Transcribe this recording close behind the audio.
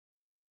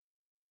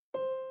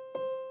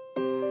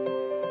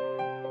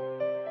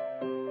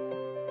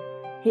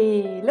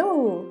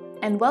Hello,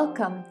 and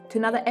welcome to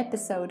another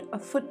episode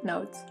of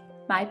Footnotes,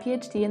 my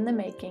PhD in the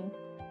making.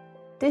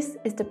 This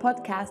is the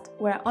podcast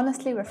where I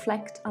honestly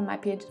reflect on my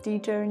PhD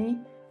journey,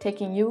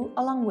 taking you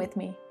along with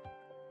me.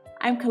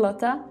 I'm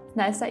Carlotta,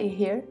 nice that you're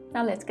here.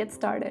 Now let's get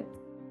started.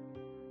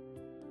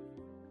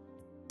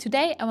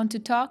 Today I want to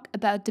talk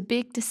about the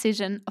big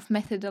decision of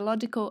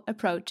methodological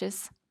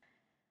approaches.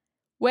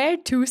 Where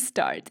to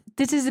start?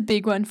 This is a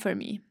big one for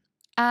me.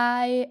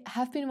 I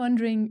have been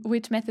wondering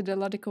which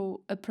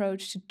methodological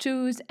approach to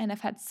choose, and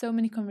I've had so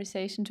many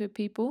conversations with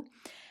people.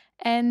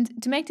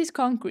 And to make this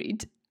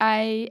concrete,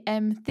 I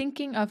am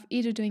thinking of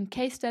either doing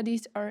case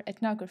studies or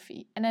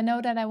ethnography. And I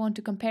know that I want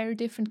to compare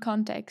different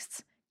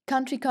contexts,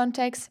 country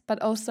contexts,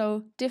 but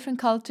also different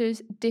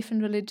cultures,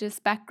 different religious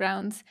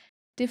backgrounds,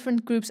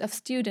 different groups of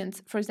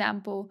students, for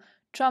example,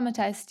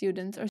 traumatized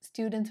students or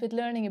students with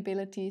learning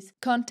abilities,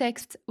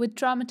 contexts with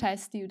traumatized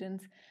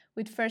students,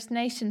 with First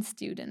Nation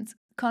students,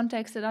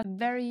 contexts that are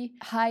very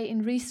high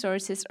in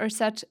resources or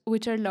such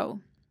which are low.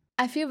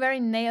 I feel very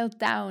nailed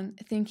down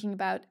thinking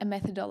about a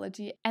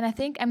methodology, and I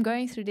think I'm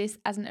going through this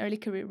as an early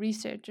career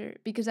researcher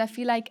because I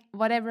feel like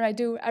whatever I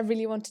do, I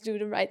really want to do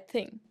the right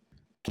thing.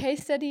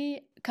 Case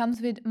study comes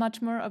with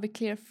much more of a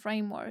clear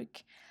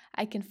framework.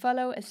 I can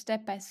follow a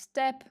step by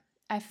step.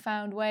 I've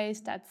found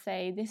ways that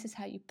say this is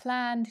how you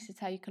plan, this is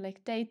how you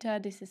collect data,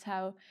 this is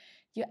how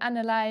you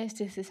analyze,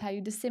 this is how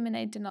you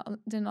disseminate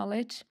the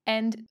knowledge,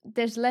 and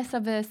there's less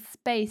of a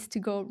space to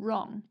go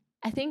wrong.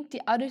 I think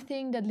the other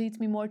thing that leads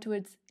me more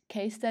towards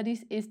case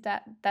studies is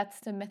that that's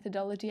the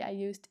methodology I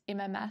used in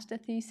my master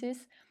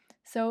thesis.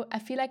 So I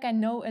feel like I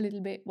know a little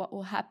bit what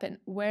will happen,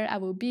 where I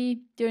will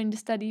be during the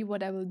study,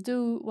 what I will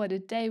do, what a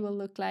day will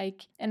look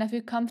like. And I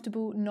feel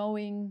comfortable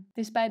knowing,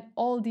 despite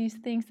all these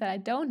things that I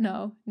don't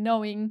know,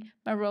 knowing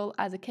my role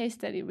as a case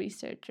study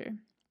researcher.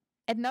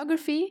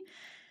 Ethnography,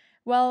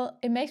 well,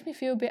 it makes me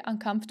feel a bit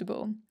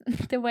uncomfortable.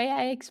 The way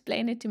I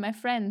explain it to my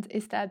friends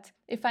is that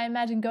if I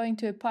imagine going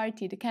to a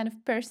party, the kind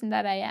of person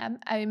that I am,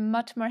 I'm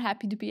much more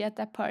happy to be at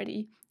that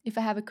party if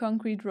I have a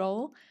concrete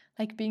role,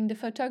 like being the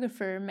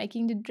photographer,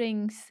 making the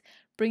drinks,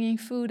 bringing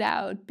food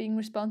out, being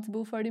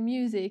responsible for the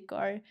music,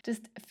 or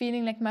just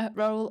feeling like my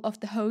role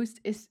of the host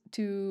is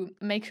to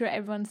make sure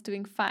everyone's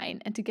doing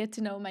fine and to get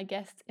to know my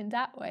guests in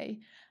that way,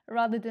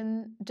 rather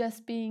than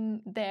just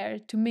being there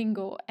to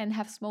mingle and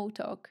have small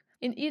talk.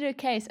 In either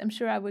case, I'm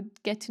sure I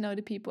would get to know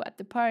the people at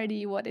the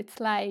party, what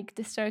it's like,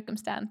 the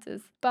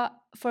circumstances. But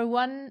for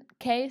one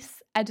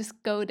case, I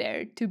just go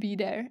there to be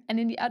there. And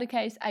in the other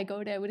case, I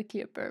go there with a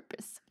clear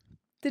purpose.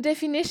 The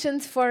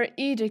definitions for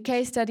either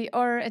case study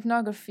or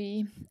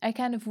ethnography are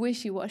kind of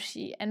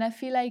wishy-washy. And I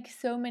feel like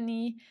so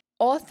many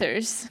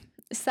authors,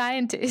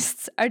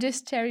 scientists, are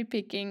just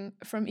cherry-picking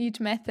from each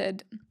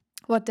method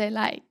what they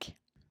like.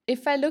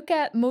 If I look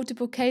at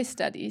multiple case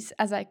studies,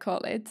 as I call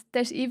it,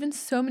 there's even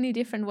so many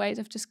different ways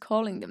of just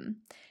calling them.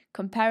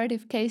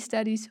 Comparative case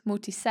studies,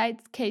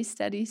 multi-site case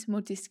studies,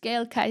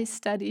 multi-scale case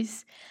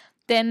studies.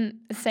 Then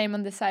the same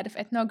on the side of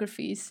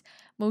ethnographies,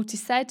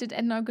 multi-sited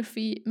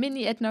ethnography,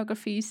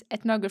 mini-ethnographies,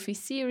 ethnography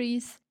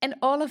series. And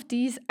all of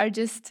these are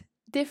just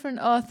different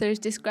authors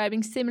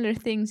describing similar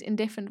things in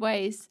different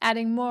ways,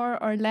 adding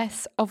more or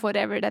less of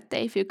whatever that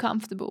they feel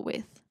comfortable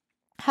with.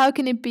 How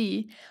can it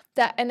be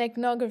that an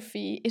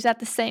ethnography is at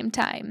the same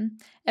time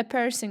a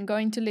person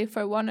going to live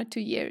for 1 or 2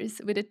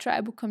 years with a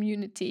tribal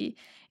community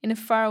in a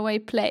faraway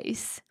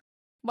place,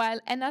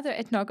 while another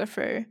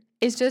ethnographer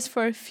is just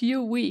for a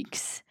few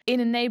weeks in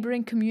a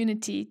neighboring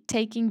community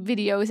taking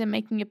videos and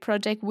making a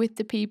project with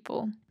the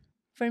people?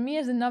 For me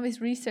as a novice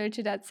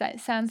researcher, that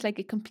sounds like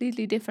a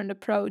completely different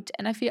approach,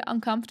 and I feel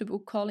uncomfortable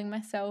calling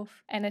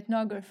myself an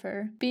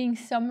ethnographer, being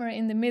somewhere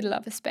in the middle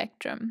of a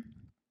spectrum.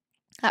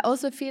 I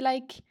also feel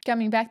like,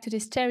 coming back to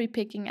this cherry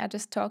picking I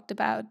just talked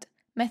about,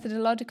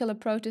 methodological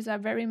approaches are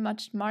very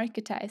much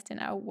marketized in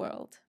our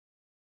world.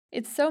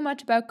 It's so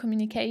much about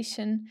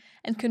communication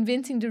and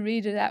convincing the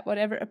reader that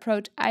whatever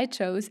approach I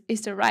chose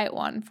is the right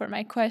one for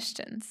my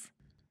questions.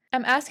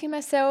 I'm asking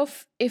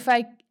myself if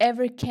I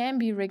ever can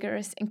be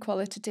rigorous in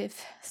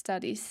qualitative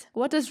studies.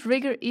 What does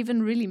rigor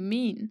even really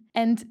mean?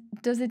 And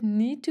does it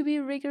need to be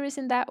rigorous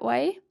in that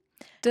way?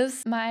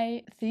 Does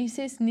my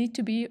thesis need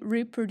to be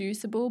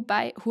reproducible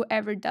by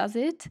whoever does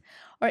it?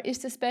 Or is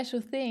the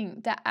special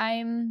thing that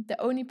I'm the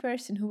only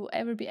person who will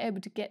ever be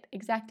able to get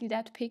exactly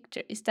that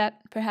picture? Is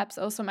that perhaps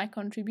also my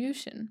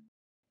contribution?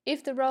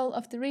 If the role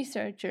of the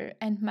researcher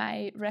and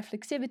my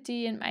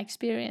reflexivity and my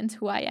experience,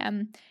 who I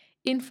am,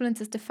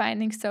 influences the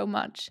findings so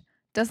much,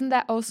 doesn't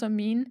that also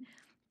mean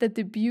that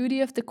the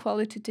beauty of the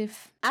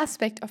qualitative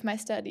aspect of my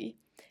study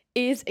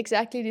is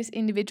exactly this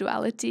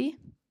individuality?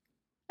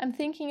 I'm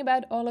thinking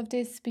about all of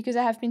this because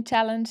I have been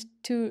challenged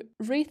to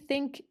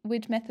rethink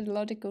which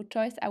methodological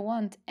choice I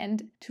want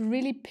and to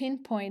really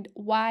pinpoint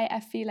why I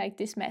feel like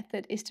this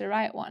method is the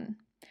right one.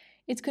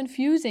 It's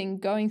confusing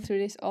going through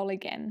this all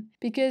again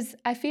because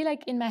I feel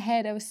like in my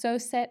head I was so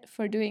set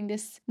for doing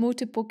this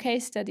multiple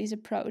case studies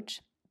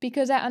approach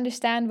because I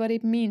understand what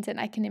it means and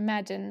I can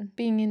imagine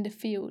being in the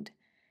field,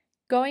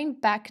 Going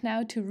back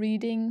now to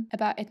reading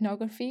about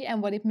ethnography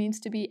and what it means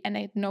to be an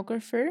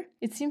ethnographer,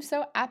 it seems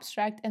so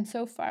abstract and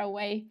so far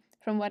away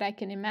from what I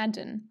can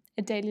imagine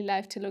a daily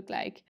life to look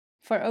like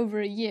for over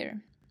a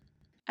year.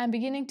 I'm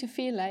beginning to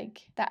feel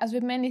like that, as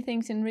with many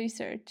things in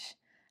research,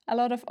 a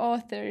lot of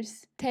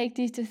authors take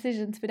these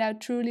decisions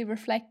without truly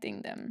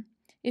reflecting them.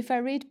 If I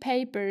read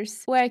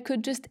papers where I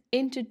could just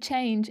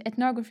interchange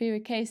ethnography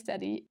with case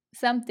study,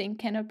 something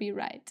cannot be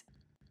right.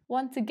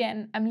 Once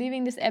again, I'm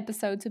leaving this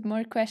episode with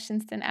more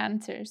questions than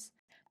answers,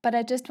 but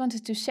I just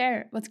wanted to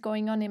share what's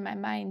going on in my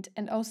mind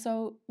and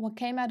also what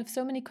came out of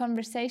so many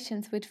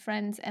conversations with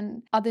friends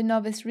and other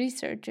novice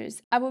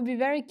researchers. I would be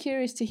very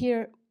curious to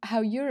hear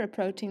how you're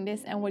approaching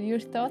this and what your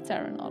thoughts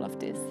are on all of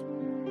this.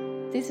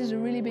 This is a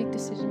really big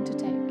decision to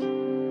take.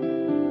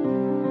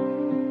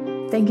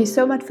 Thank you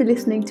so much for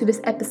listening to this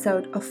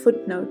episode of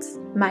Footnotes,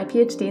 my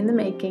PhD in the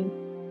making.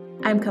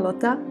 I'm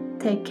Carlotta,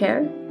 take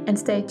care, and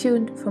stay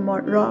tuned for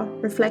more raw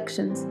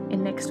reflections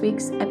in next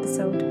week's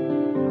episode.